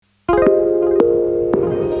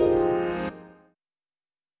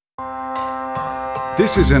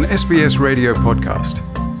This is an SBS radio podcast.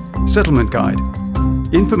 Settlement Guide.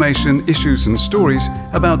 Information, issues and stories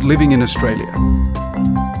about living in Australia.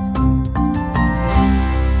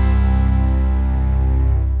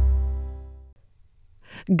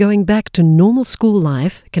 Going back to normal school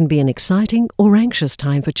life can be an exciting or anxious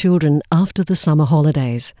time for children after the summer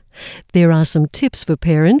holidays. There are some tips for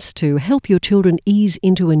parents to help your children ease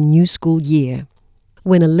into a new school year.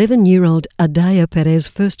 When 11-year-old Adaya Perez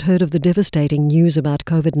first heard of the devastating news about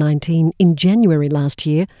COVID-19 in January last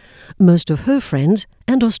year, most of her friends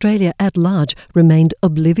and Australia at large remained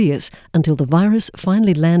oblivious until the virus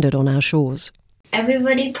finally landed on our shores.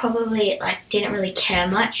 Everybody probably didn't really care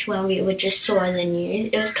much when we just saw in the news.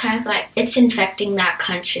 It was kind of like, it's infecting that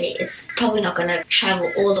country. It's probably not going to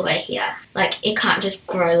travel all the way here. It can't just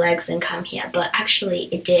grow legs and come here. But actually,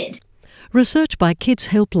 it did. Research by Kids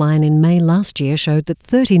Helpline in May last year showed that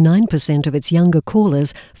 39% of its younger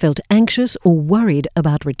callers felt anxious or worried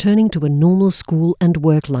about returning to a normal school and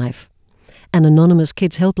work life. An anonymous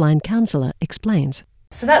Kids Helpline counsellor explains.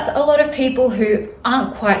 So that's a lot of people who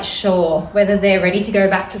aren't quite sure whether they're ready to go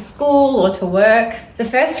back to school or to work. The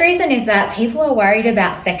first reason is that people are worried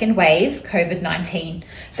about second wave COVID-19.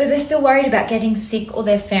 So they're still worried about getting sick or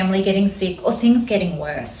their family getting sick or things getting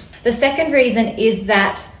worse. The second reason is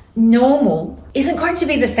that normal isn't going to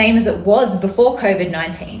be the same as it was before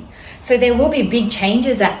COVID-19. So there will be big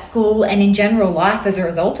changes at school and in general life as a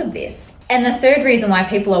result of this. And the third reason why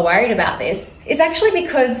people are worried about this is actually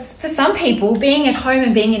because for some people, being at home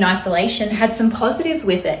and being in isolation had some positives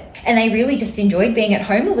with it. And they really just enjoyed being at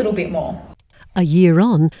home a little bit more. A year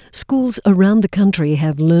on, schools around the country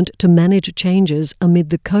have learnt to manage changes amid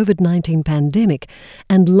the COVID-19 pandemic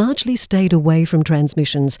and largely stayed away from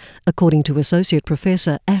transmissions, according to Associate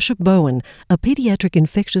Professor Asher Bowen, a paediatric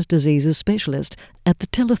infectious diseases specialist at the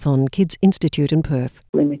Telethon Kids Institute in Perth.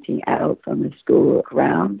 Limiting adults on the school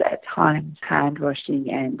grounds at times, hand washing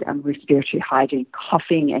and respiratory hygiene,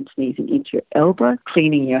 coughing and sneezing into your elbow,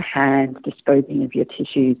 cleaning your hands, disposing of your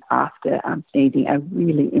tissues after sneezing are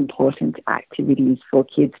really important activities for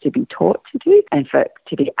kids to be taught to do and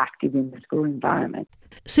to be active in the school environment.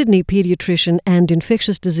 Sydney paediatrician and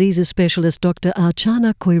infectious diseases specialist Dr.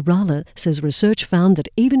 Archana Koirala says research found that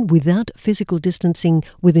even without physical distancing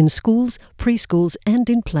within schools, preschools and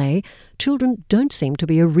in play, children don't seem to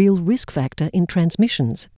be a real risk factor in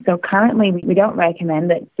transmissions. So currently we don't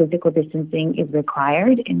recommend that physical distancing is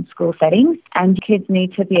required in school settings, and kids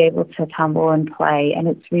need to be able to tumble and play, and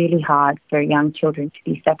it's really hard for young children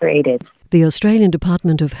to be separated. The Australian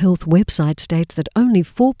Department of Health website states that only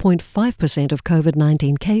 4.5% of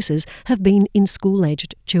COVID-19 cases have been in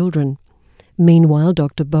school-aged children. Meanwhile,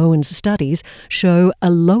 Dr. Bowen's studies show a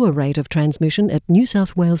lower rate of transmission at New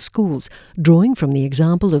South Wales schools, drawing from the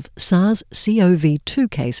example of SARS-CoV-2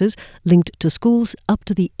 cases linked to schools up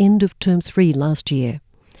to the end of Term 3 last year.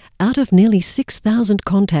 Out of nearly 6,000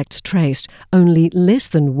 contacts traced, only less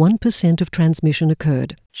than 1% of transmission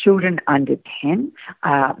occurred. Children under 10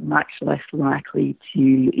 are much less likely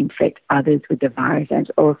to infect others with the virus and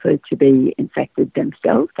also to be infected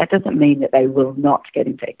themselves. That doesn't mean that they will not get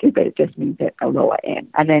infected, but it just means that a lower end.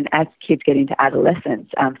 And then as kids get into adolescence,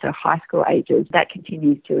 so high school ages, that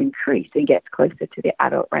continues to increase and gets closer to the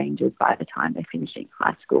adult ranges by the time they're finishing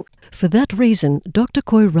high school. For that reason, Dr.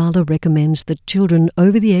 Koirala recommends that children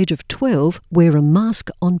over the age of 12 wear a mask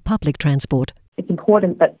on public transport. It's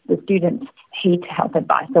important that the students heed health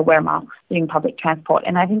advice, so wear masks during public transport.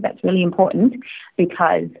 And I think that's really important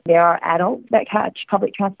because there are adults that catch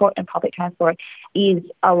public transport, and public transport is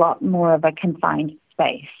a lot more of a confined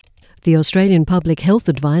space. The Australian public health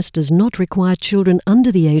advice does not require children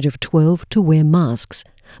under the age of 12 to wear masks.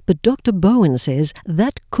 But Dr. Bowen says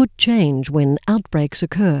that could change when outbreaks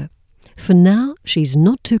occur. For now, she's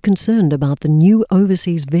not too concerned about the new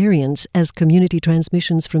overseas variants, as community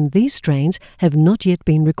transmissions from these strains have not yet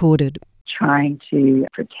been recorded. Trying to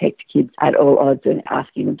protect kids at all odds and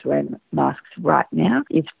asking them to wear masks right now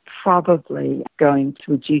is probably going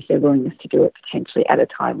to reduce their willingness to do it potentially at a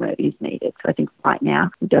time where it is needed. So I think right now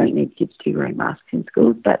we don't need kids to wear masks in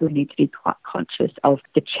schools, but we need to be quite conscious of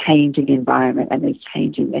the changing environment and these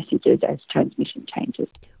changing messages as transmission changes.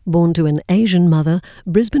 Born to an Asian mother,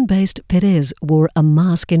 Brisbane-based Perez wore a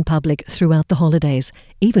mask in public throughout the holidays,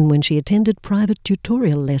 even when she attended private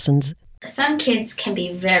tutorial lessons. Some kids can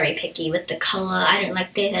be very picky with the colour. I don't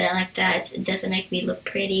like this, I don't like that. It doesn't make me look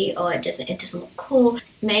pretty, or it doesn't look cool.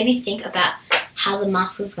 Maybe think about how the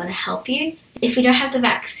mask is going to help you. If we don't have the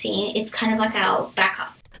vaccine, it's kind of like our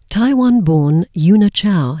backup. Taiwan-born Yuna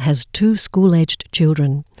Chow has 2 school-aged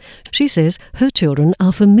children. She says her children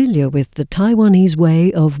are familiar with the Taiwanese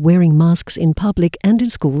way of wearing masks in public and in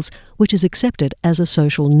schools, which is accepted as a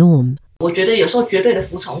social norm. 我觉得有时候绝对的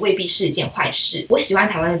服从未必是一件坏事。我喜欢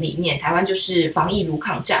台湾的理念，台湾就是防疫如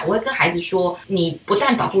抗战。我会跟孩子说，你不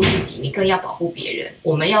但保护自己，你更要保护别人。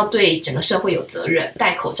我们要对整个社会有责任，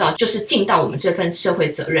戴口罩就是尽到我们这份社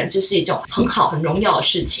会责任，这是一种很好、很荣耀的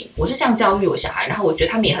事情。我是这样教育我小孩，然后我觉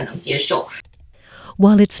得他们也很能接受。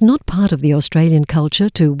While it's not part of the Australian culture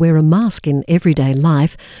to wear a mask in everyday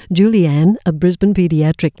life, Julianne, a Brisbane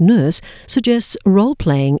paediatric nurse, suggests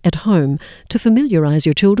role-playing at home to familiarise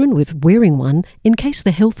your children with wearing one in case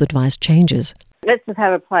the health advice changes. Let's just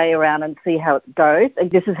have a play around and see how it goes.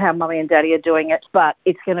 This is how Mummy and Daddy are doing it, but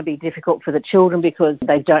it's going to be difficult for the children because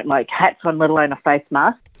they don't like hats on, let alone a face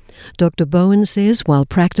mask. Dr. Bowen says while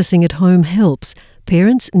practicing at home helps,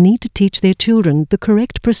 parents need to teach their children the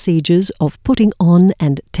correct procedures of putting on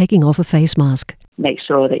and taking off a face mask. Make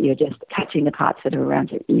sure that you're just touching the parts that are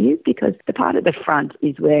around your ears, because the part at the front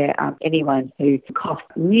is where anyone who coughs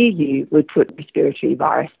near you would put respiratory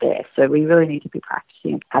virus there. So we really need to be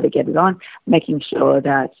practicing how to get it on, making sure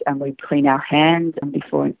that we clean our hands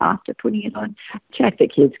before and after putting it on. Check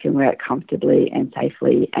that kids can wear it comfortably and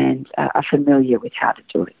safely and are familiar with how to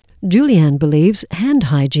do it. Julianne believes hand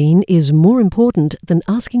hygiene is more important than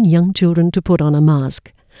asking young children to put on a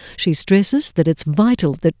mask. She stresses that it's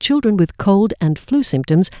vital that children with cold and flu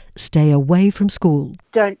symptoms stay away from school.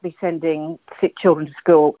 Don't be sending sick children to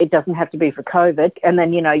school. It doesn't have to be for COVID. And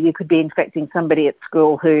then, you could be infecting somebody at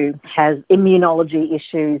school who has immunology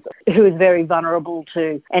issues, who is very vulnerable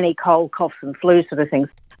to any cold, coughs and flu sort of things.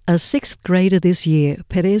 A sixth grader this year,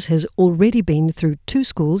 Perez has already been through 2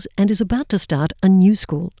 schools and is about to start a new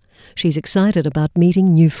school. She's excited about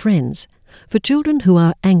meeting new friends. For children who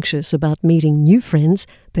are anxious about meeting new friends,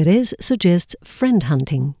 Perez suggests friend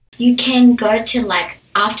hunting. You can go to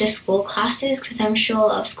after school classes, because I'm sure a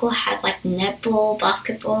lot of school has netball,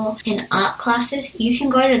 basketball and art classes. You can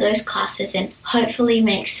go to those classes and hopefully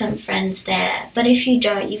make some friends there. But if you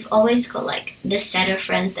don't, you've always got the set of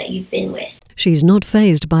friends that you've been with. She's not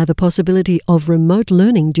fazed by the possibility of remote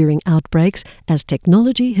learning during outbreaks, as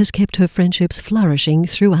technology has kept her friendships flourishing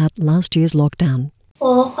throughout last year's lockdown.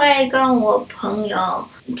 我会跟我朋友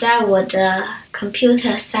在我的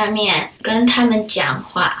computer 上面跟他们讲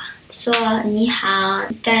话，说你好，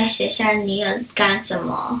在学校你有干什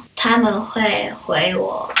么？他们会回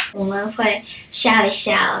我，我们会笑一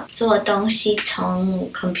笑，做东西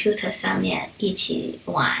从 computer 上面一起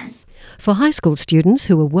玩。For high school students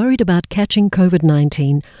who are worried about catching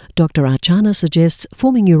COVID-19, Dr. Archana suggests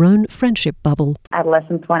forming your own friendship bubble.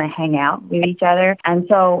 Adolescents want to hang out with each other, and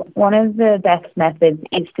so one of the best methods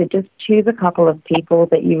is to just choose a couple of people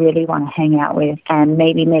that you really want to hang out with and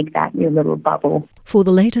maybe make that your little bubble. For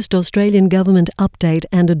the latest Australian government update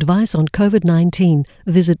and advice on COVID-19,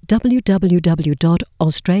 visit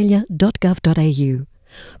www.australia.gov.au.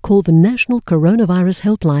 Call the National Coronavirus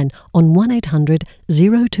Helpline on 1800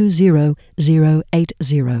 020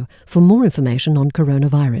 080 for more information on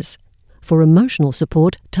coronavirus. For emotional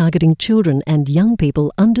support targeting children and young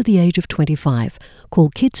people under the age of 25, call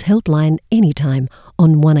Kids Helpline anytime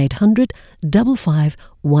on 1800 55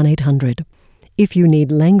 1800. If you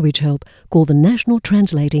need language help, call the National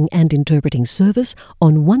Translating and Interpreting Service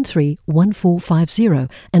on 131450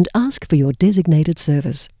 and ask for your designated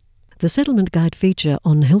service. The Settlement Guide feature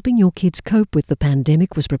on helping your kids cope with the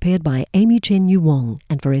pandemic was prepared by Amy Chen Yu Wong,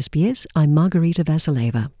 and for SBS, I'm Margarita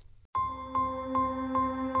Vasileva.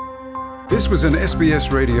 This was an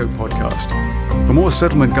SBS radio podcast. For more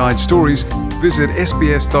Settlement Guide stories, visit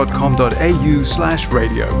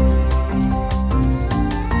sbs.com.au/radio.